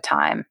just be the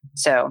time.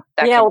 So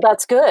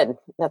that's good.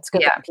 That's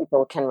good Yeah. that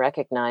people can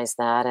recognize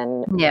that.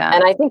 And Yeah.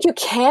 and I think you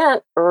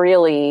can't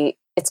really,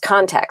 it's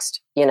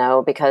context,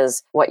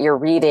 because what you're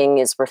reading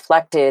is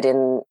reflected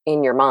in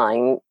your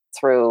mind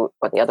through,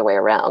 or the other way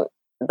around.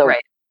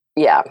 Right.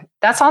 Yeah.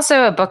 That's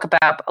also a book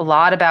about a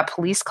lot about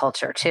police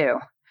culture too.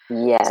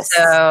 Yes.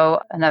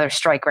 So another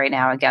strike right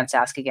now against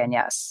Ask Again,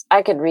 Yes.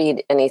 I could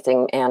read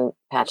anything Ann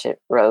Patchett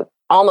wrote,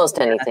 almost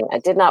anything. I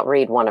did not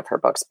read one of her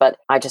books, but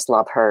I just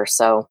love her.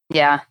 So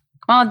Yeah.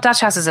 Well,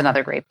 Dutch House is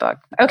another great book.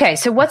 Okay,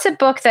 so what's a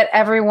book that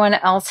everyone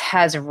else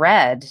has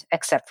read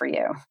except for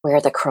you?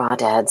 Where the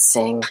Crawdads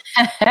Sing.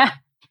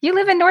 You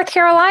live in North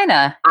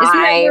Carolina.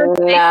 I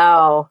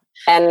know.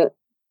 And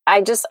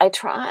I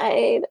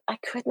tried. I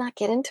could not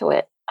get into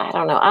it. I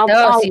don't know.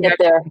 I'll get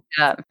there.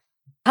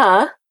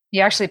 Huh?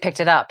 You actually picked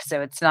it up,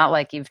 so it's not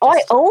like you've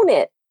I own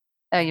it.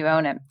 Oh, you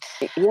own it.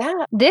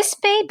 Yeah. This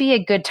may be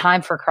a good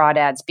time for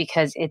crawdads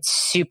because it's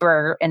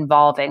super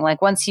involving.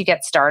 Like once you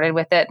get started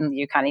with it and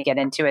you kind of get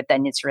into it,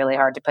 then it's really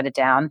hard to put it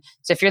down.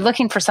 So if you're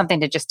looking for something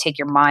to just take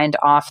your mind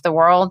off the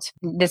world,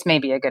 this may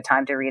be a good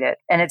time to read it.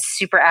 And it's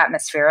super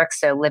atmospheric.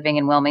 So living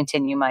in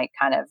Wilmington, you might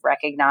kind of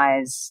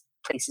recognize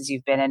places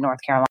you've been in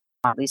North Carolina,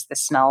 at least the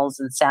smells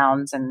and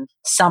sounds and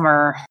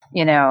summer,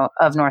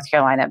 of North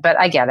Carolina. But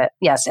I get it.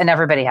 Yes. And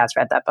everybody has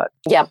read that book.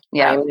 Yep.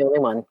 Yeah. I'm the only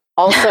one.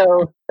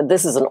 Also,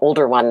 this is an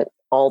older one,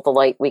 All the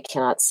Light We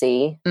Cannot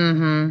See.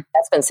 Mm-hmm.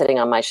 That's been sitting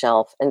on my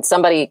shelf. And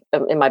somebody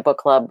in my book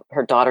club,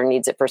 her daughter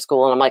needs it for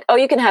school. And I'm like, oh,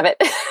 you can have it.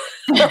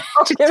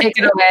 Just take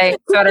it away.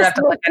 So I don't have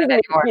to look at it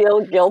anymore. I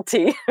feel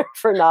guilty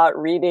for not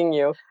reading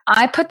you.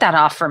 I put that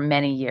off for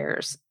many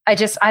years.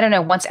 I don't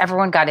know. Once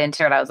everyone got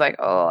into it, I was like,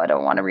 oh, I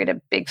don't want to read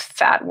a big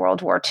fat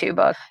World War II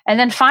book. And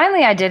then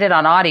finally I did it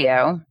on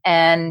audio.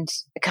 And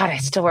God, I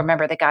still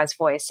remember the guy's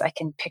voice. I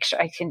can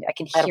hear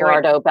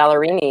Eduardo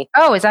Ballerini.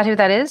 Oh, is that who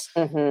that is?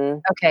 Mm-hmm.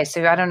 Okay.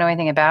 So I don't know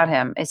anything about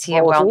him. Is he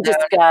a well-known?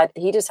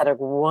 He just had a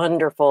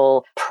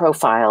wonderful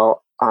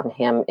profile on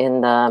him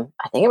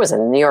I think it was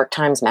in New York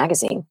Times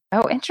Magazine.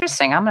 Oh,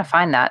 interesting. I'm going to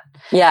find that.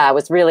 Yeah, it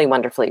was really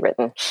wonderfully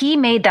written. He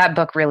made that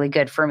book really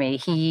good for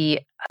me.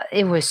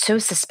 It was so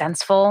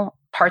suspenseful,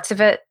 parts of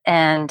it.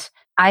 And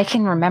I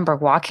can remember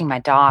walking my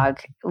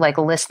dog, like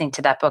listening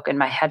to that book in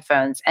my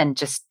headphones and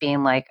just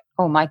being like,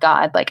 oh my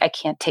God, like I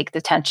can't take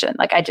the tension.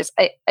 Like I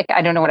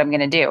don't know what I'm going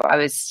to do. I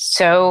was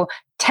so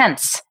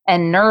tense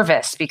and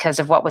nervous because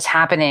of what was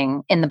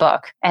happening in the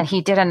book. And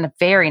he did a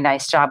very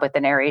nice job with the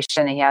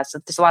narration.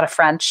 There's a lot of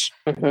French.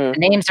 Mm-hmm. The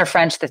names are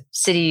French, the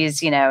cities,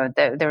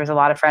 there was a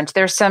lot of French.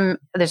 There's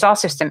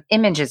also some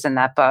images in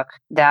that book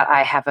that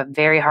I have a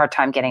very hard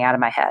time getting out of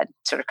my head,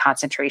 sort of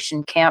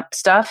concentration camp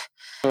stuff.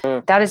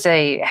 Mm-hmm. That is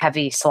a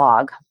heavy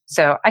slog.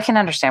 So I can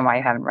understand why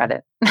you haven't read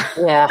it.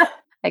 Yeah.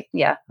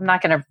 I'm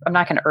not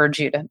gonna urge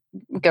you to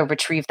go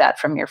retrieve that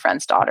from your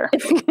friend's daughter.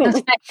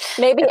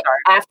 Maybe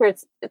after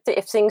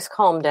if things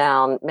calm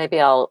down,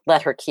 maybe I'll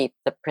let her keep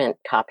the print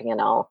copy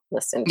and I'll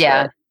listen to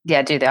it.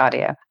 Yeah, do the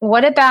audio.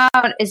 What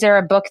about, is there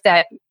a book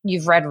that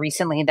you've read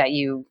recently that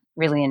you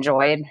really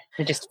enjoyed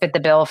to just fit the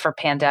bill for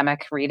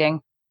pandemic reading?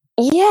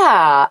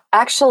 Yeah,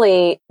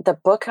 actually, the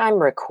book I'm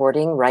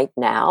recording right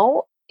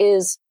now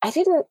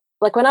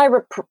when I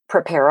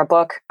prepare a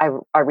book,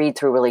 I read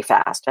through really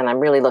fast and I'm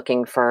really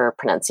looking for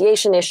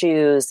pronunciation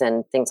issues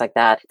and things like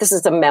that. This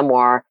is a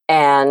memoir.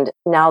 And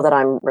now that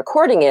I'm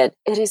recording it,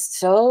 it is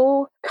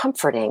so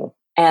comforting.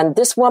 And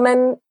this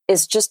woman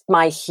is just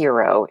my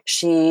hero.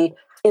 She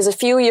is a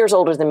few years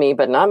older than me,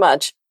 but not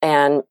much.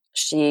 And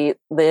she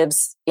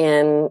lives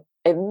in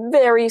a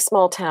very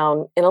small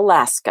town in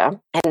Alaska.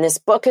 And this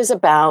book is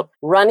about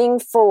running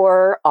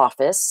for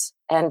office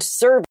and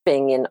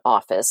serving in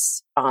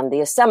office on the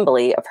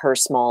assembly of her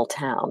small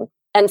town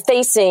and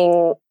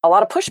facing a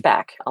lot of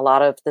pushback, a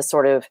lot of the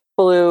sort of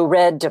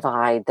blue-red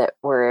divide that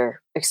we're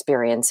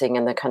experiencing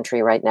in the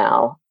country right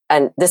now.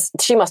 And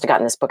she must have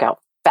gotten this book out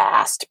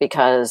fast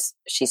because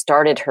she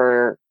started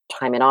her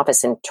time in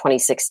office in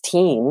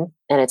 2016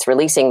 and it's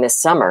releasing this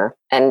summer.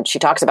 And she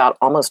talks about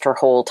almost her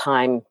whole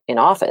time in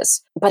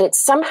office, but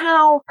it's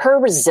somehow her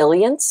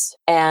resilience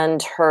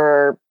and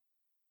her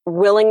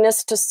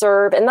willingness to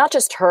serve, and not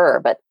just her,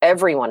 but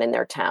everyone in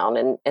their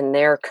town and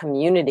their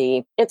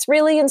community. It's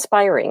really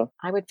inspiring.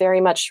 I would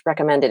very much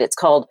recommend it. It's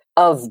called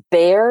Of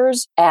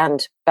Bears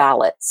and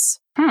Ballots.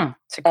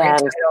 It's a great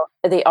title.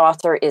 The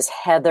author is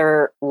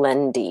Heather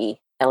Lende,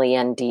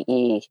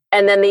 Lende.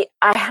 And then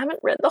I haven't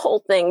read the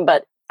whole thing,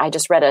 but I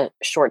just read a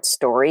short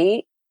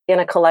story in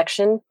a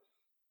collection.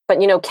 But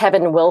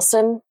Kevin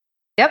Wilson?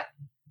 Yep.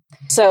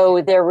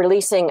 So they're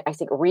releasing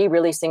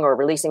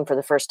for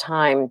the first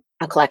time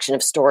a collection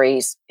of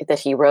stories that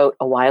he wrote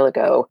a while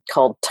ago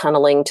called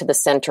Tunneling to the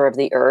Center of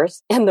the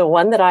Earth. And the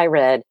one that I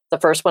read, the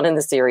first one in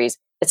the series,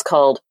 it's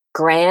called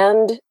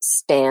Grand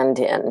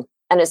Stand-In.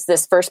 And it's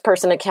this first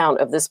person account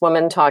of this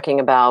woman talking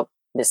about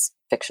this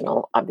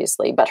fictional,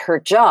 obviously, but her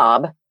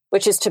job,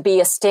 which is to be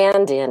a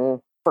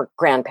stand-in for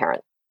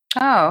grandparent.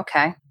 Oh,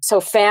 okay. So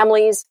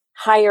families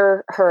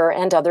hire her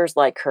and others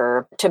like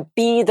her to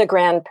be the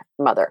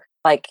grandmother.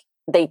 Like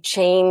they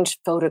change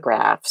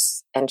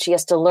photographs and she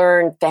has to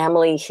learn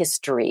family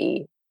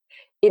history.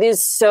 It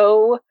is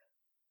so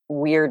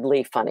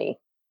weirdly funny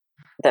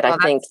that I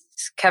think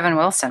Kevin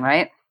Wilson,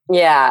 right?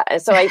 Yeah.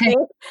 So I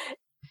think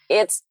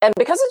and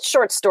because it's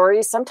short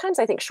stories, sometimes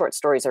I think short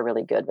stories are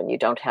really good when you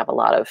don't have a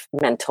lot of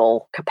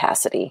mental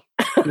capacity.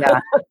 Yeah.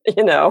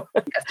 Yes,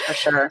 for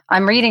sure.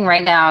 I'm reading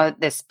right now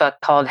this book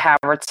called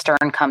Howard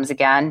Stern Comes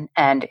Again,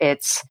 and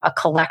it's a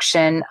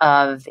collection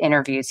of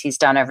interviews he's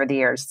done over the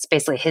years. It's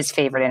basically his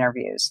favorite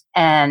interviews.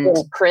 And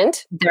in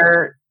print?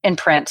 They're in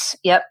print.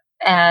 Yep.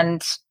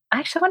 And I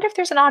actually wonder if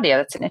there's an audio.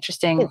 That's an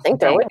interesting I think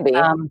there would be.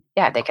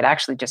 Yeah, they could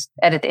actually just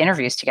edit the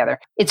interviews together.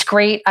 It's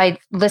great. I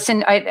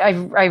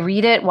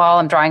read it while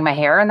I'm drying my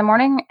hair in the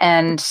morning.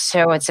 And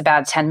so it's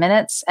about 10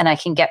 minutes and I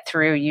can get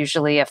through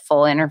usually a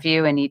full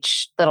interview in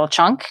each little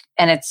chunk.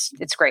 And it's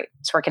great.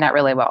 It's working out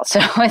really well.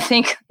 So I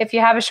think if you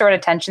have a short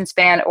attention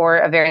span or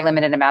a very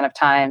limited amount of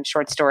time,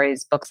 short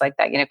stories, books like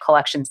that,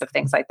 collections of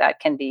things like that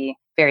can be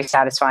very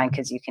satisfying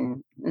because you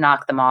can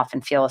knock them off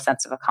and feel a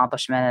sense of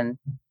accomplishment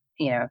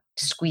and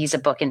squeeze a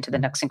book into the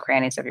nooks and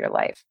crannies of your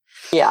life.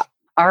 Yeah.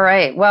 All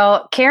right.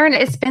 Well, Karen,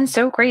 it's been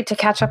so great to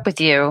catch up with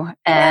you.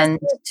 And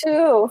yes, you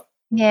too.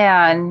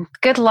 Yeah. And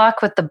good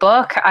luck with the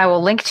book. I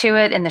will link to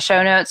it in the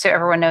show notes so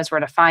everyone knows where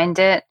to find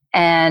it.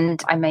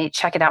 And I may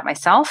check it out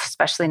myself,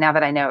 especially now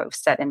that I know it was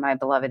set in my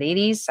beloved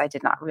 80s. I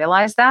did not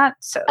realize that.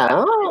 So that's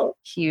a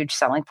huge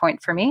selling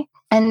point for me.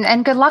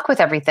 And good luck with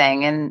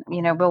everything. And,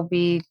 we'll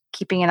be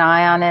keeping an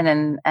eye on it.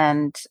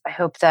 And I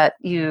hope that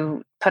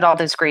you put all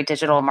those great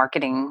digital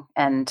marketing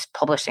and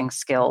publishing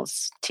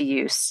skills to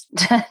use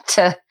I'm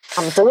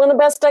doing the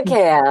best I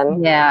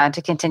can. Yeah,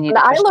 to continue.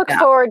 I look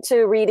forward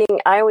to reading.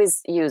 I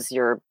always use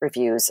your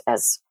reviews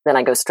then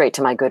I go straight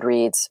to my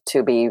Goodreads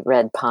to be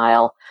read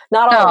pile.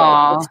 Not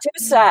all of it. It's too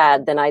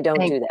sad, then I don't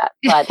do that.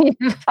 But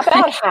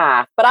about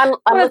half. But I'm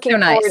looking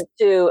forward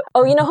to.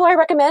 Oh, you know who I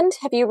recommend?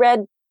 Have you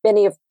read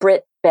any of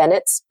Britt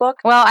Bennett's book?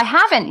 Well, I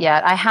haven't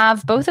yet. I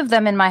have both of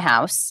them in my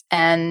house.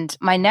 And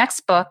my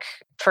next book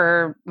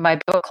for my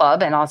book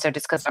club, and also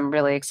just because I'm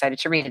really excited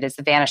to read it, is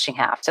The Vanishing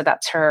Half. So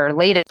that's her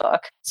latest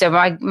book. So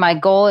my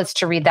goal is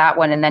to read that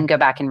one and then go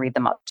back and read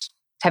them up.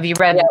 Have you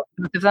read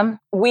both of them?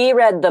 We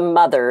read The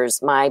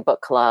Mothers, my book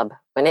club,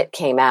 when it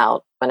came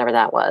out, whenever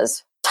that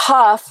was.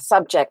 Tough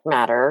subject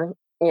matter,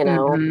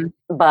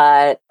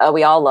 but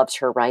we all loved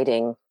her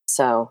writing.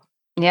 So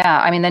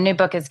yeah, I mean, the new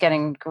book is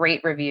getting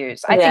great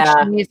reviews. I think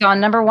she's on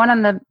number 1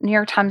 on the New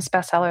York Times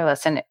bestseller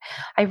list. And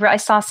I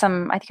saw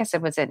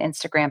it was an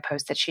Instagram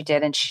post that she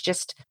did, and she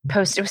just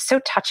posted, it was so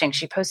touching.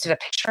 She posted a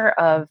picture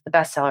of the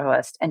bestseller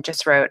list and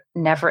just wrote,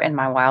 "Never in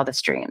my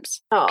wildest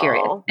dreams,"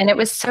 period. And it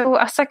was I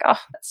was like, oh,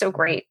 that's so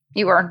great.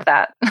 You earned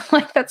that.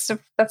 Like, that's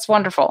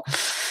wonderful.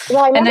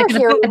 Yeah, I remember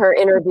hearing her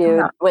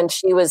interviewed when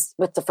she was,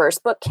 with the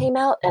first book came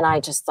out. And I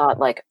just thought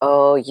like,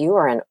 oh, you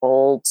are an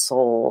old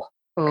soul.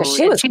 Because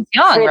she's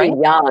young, pretty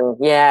young.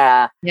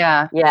 Yeah.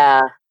 Yeah.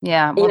 Yeah.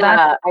 Yeah.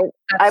 Well,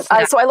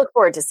 so I look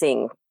forward to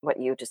seeing what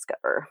you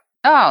discover.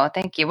 Oh,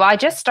 thank you. Well, I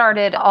just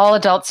started All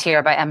Adults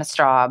Here by Emma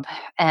Straub,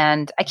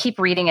 and I keep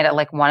reading it at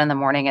like 1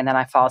 a.m. and then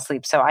I fall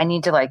asleep. So I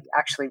need to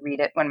actually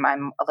read it when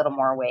I'm a little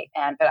more awake.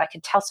 But I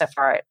can tell so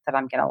far that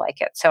I'm going to like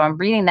it. So I'm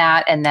reading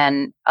that, and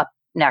then up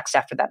next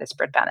after that is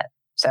Britt Bennett.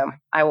 So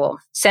I will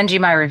send you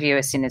my review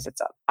as soon as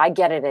it's up. I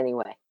get it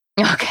anyway.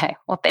 Okay.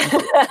 Well, thank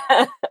you.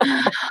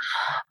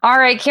 All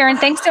right, Karen,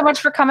 thanks so much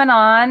for coming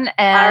on,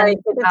 and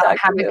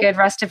have a good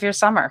rest of your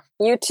summer.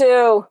 You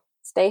too.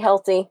 Stay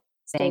healthy.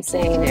 Stay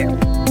safe.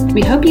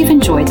 We hope you've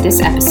enjoyed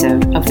this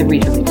episode of The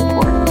Readerly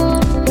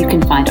Report. You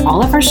can find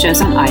all of our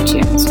shows on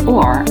iTunes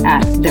or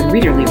at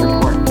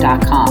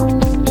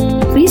thereaderlyreport.com.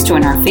 Please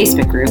join our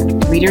Facebook group,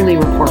 Readerly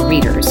Report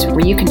Readers,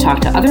 where you can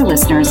talk to other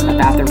listeners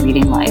about their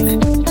reading life. You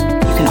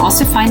can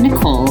also find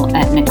Nicole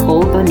at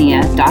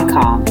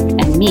NicoleBonilla.com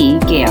and me,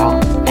 Gail,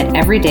 at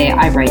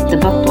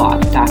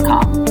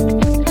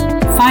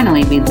EverydayIWriteTheBookBlog.com.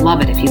 Finally, we'd love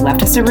it if you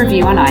left us a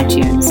review on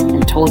iTunes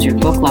and told your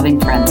book-loving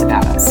friends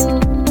about us.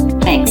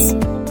 Thanks.